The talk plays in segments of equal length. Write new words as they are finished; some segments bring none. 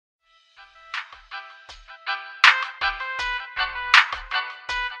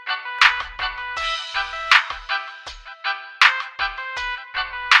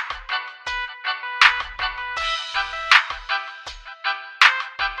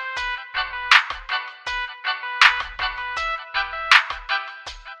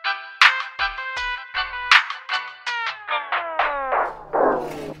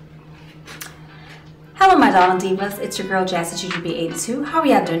Hello my darling divas, it's your girl Jazzy GGB82. How are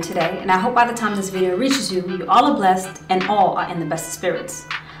y'all doing today? And I hope by the time this video reaches you, you all are blessed and all are in the best of spirits.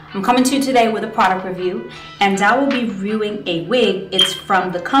 I'm coming to you today with a product review, and I will be reviewing a wig. It's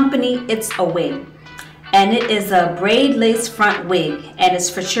from the company It's a Wig. And it is a braid lace front wig, and it's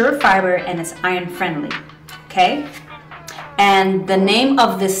for sheer fiber and it's iron friendly. Okay? And the name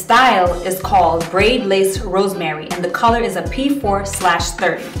of this style is called Braid Lace Rosemary, and the color is a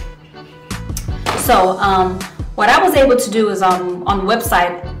P4/30. So what I was able to do is on the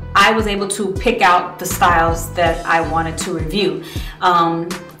website, I was able to pick out the styles that I wanted to review.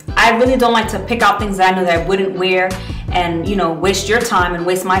 I really don't like to pick out things that I know that I wouldn't wear and, you know, waste your time and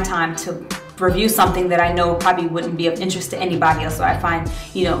waste my time to review something that I know probably wouldn't be of interest to anybody else, so I find,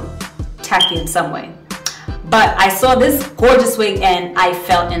 you know, tacky in some way. But I saw this gorgeous wig and I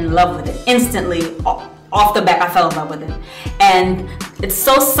fell in love with it instantly. Off the back, I fell in love with it. And it's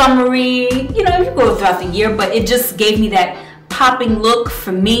so summery, you know, you go throughout the year, but it just gave me that popping look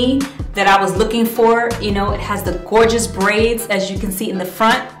for me that I was looking for. You know, it has the gorgeous braids, as you can see in the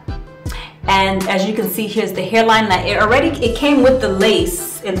front. And as you can see, here's the hairline. Now, it came with the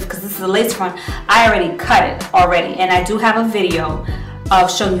lace, because this is a lace front. I already cut it already, and I do have a video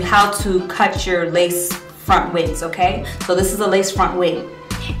of showing you how to cut your lace front wigs, okay? So this is a lace front wig.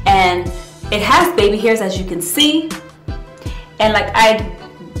 And it has baby hairs, as you can see, and like I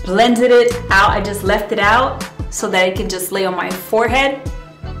blended it out. I just left it out so that it can just lay on my forehead.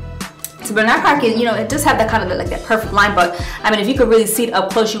 So, but not pocket, you know, it does have that kind of like that perfect line. But I mean, if you could really see it up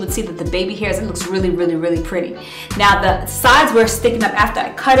close, you would see that the baby hairs, it looks really, really, really pretty. Now the sides were sticking up after I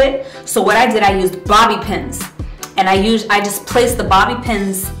cut it. So what I did, I used bobby pins, and I just placed the bobby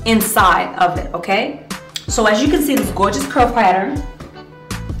pins inside of it. Okay. So as you can see, this gorgeous curl pattern.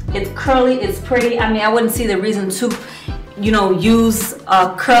 It's curly, it's pretty. I mean, I wouldn't see the reason to, you know, use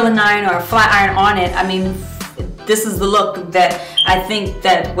a curling iron or a flat iron on it. I mean, this is the look that I think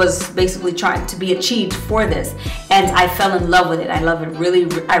that was basically trying to be achieved for this. And I fell in love with it. I love it,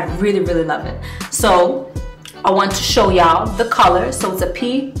 I really, really love it. So I want to show y'all the color. So it's a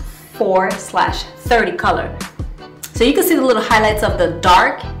P4/30 color. So you can see the little highlights of the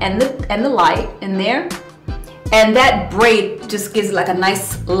dark and the light in there. And that braid just gives it like a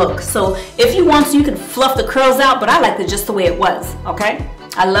nice look. So if you want to, you can fluff the curls out, but I liked it just the way it was, okay?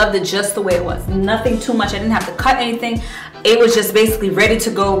 I loved it just the way it was. Nothing too much. I didn't have to cut anything. It was just basically ready to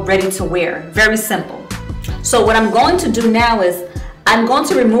go, ready to wear. Very simple. So what I'm going to do now is I'm going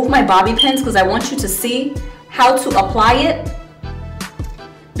to remove my bobby pins because I want you to see how to apply it.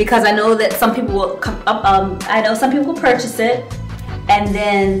 Because I know that some people will some people will purchase it, and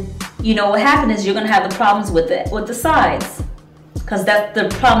then you know what happened is you're gonna have the problems with the sides, because that's the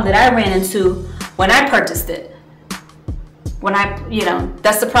problem that I ran into when I purchased it.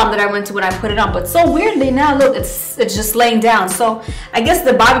 That's the problem that I went to when I put it on. But so weirdly now, look, it's just laying down. So I guess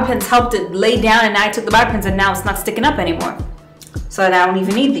the bobby pins helped it lay down, and now I took the bobby pins and now it's not sticking up anymore. So I don't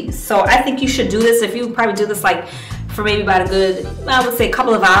even need these. So I think you should do this. If you probably do this like for maybe about a good, I would say a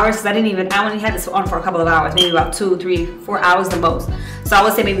couple of hours, because I only had this on for a couple of hours, maybe about 2, 3, 4 hours the most. So I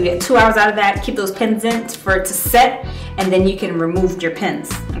would say maybe get 2 hours out of that, keep those pins in for it to set, and then you can remove your pins,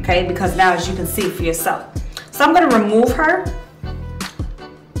 okay? Because now, as you can see for yourself. So I'm gonna remove her,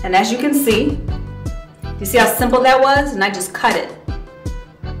 and as you can see, you see how simple that was? And I just cut it,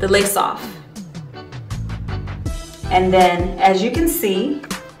 the lace off. And then, as you can see,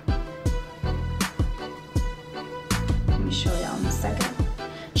 show y'all in a second.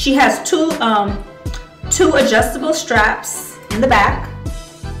 She has two adjustable straps in the back.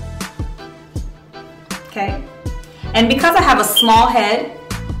 Okay. And because I have a small head,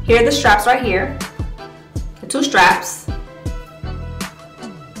 here are the straps right here. The 2 straps.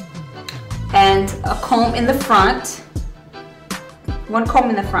 And a comb in the front. 1 comb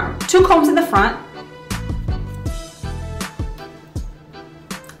in the front. 2 combs in the front.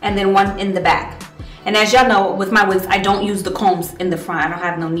 And then 1 in the back. And as y'all know, with my wigs, I don't use the combs in the front. I don't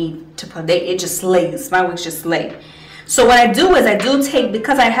have no need to put it. It just lays. My wigs just lay. So what I do is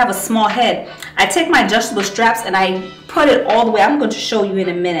because I have a small head, I take my adjustable straps and I put it all the way. I'm going to show you in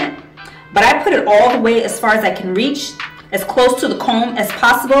a minute. But I put it all the way as far as I can reach, as close to the comb as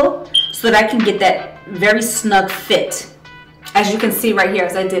possible, so that I can get that very snug fit. As you can see right here,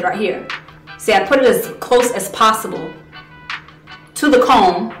 as I did right here. See, I put it as close as possible to the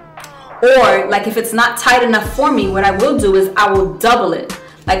comb. Or like if it's not tight enough for me, what I will do is I will double it.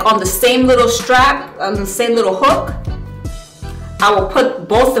 Like on the same little strap, on the same little hook, I will put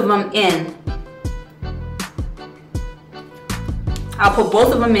both of them in. I'll put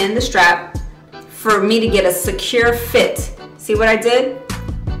both of them in the strap for me to get a secure fit. See what I did?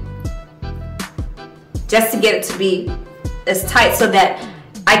 just to get it to be as tight so that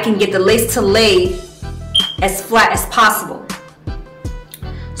I can get the lace to lay as flat as possible.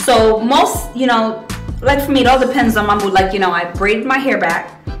 So most, you know, like for me, it all depends on my mood. Like, you know, I braid my hair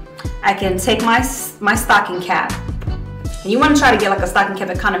back. I can take my stocking cap. And you want to try to get like a stocking cap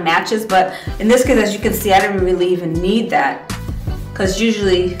that kind of matches, but in this case, as you can see, I didn't really even need that. Because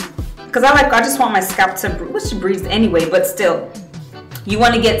usually, I just want my scalp to, which breathes anyway, but still, you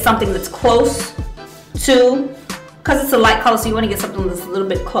want to get something that's close to, because it's a light color, so you want to get something that's a little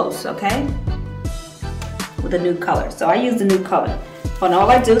bit close, okay? With a nude color. So I use the nude color. And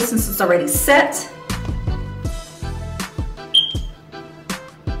all I do, since it's already set,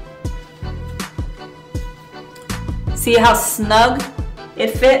 see how snug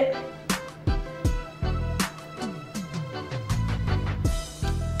it fit?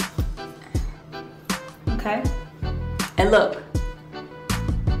 Okay, and look,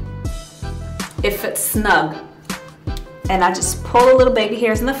 it fits snug. And I just pull a little baby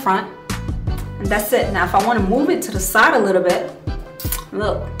hairs in the front, and that's it. Now if I want to move it to the side a little bit,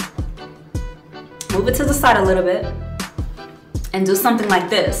 look, move it to the side a little bit and do something like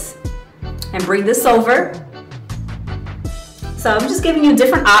this and bring this over. So I'm just giving you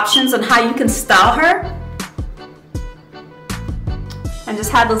different options on how you can style her and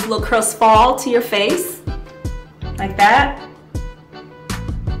just have those little curls fall to your face like that.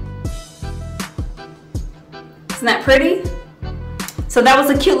 Isn't that pretty? So that was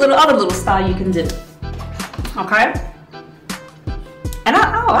a cute little other little style you can do. Okay. And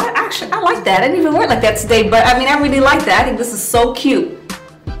I like that. I didn't even wear it like that today, but I mean, I really like that. I think this is so cute.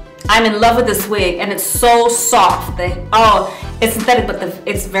 I'm in love with this wig, and it's so soft. It's synthetic, but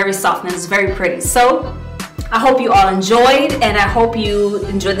it's very soft and it's very pretty. So I hope you all enjoyed, and I hope you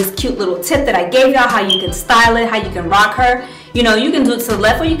enjoyed this cute little tip that I gave y'all, how you can style it, how you can rock her. You know, you can do it to the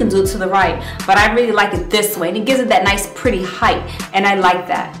left or you can do it to the right, but I really like it this way, and it gives it that nice pretty height, and I like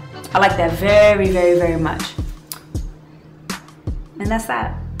that. I like that very, very, very much. And that's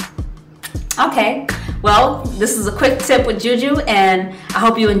that. Okay, well, this is a quick tip with Juju, and I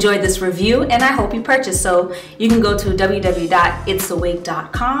hope you enjoyed this review, and I hope you purchase. So you can go to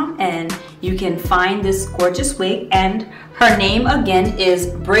www.itsawig.com and you can find this gorgeous wig, and her name again is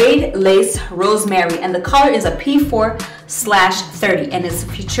Braid Lace Rosemary, and the color is a P4/30, and it's a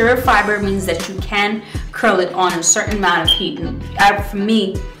Futura fiber, means that you can curl it on a certain amount of heat. And for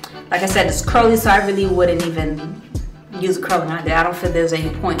me, like I said, it's curly, so I really wouldn't even use a curling iron there. I don't feel there's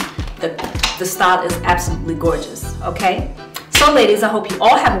any point. The style is absolutely gorgeous, okay? So ladies, I hope you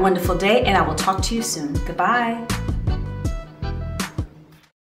all have a wonderful day, and I will talk to you soon. Goodbye.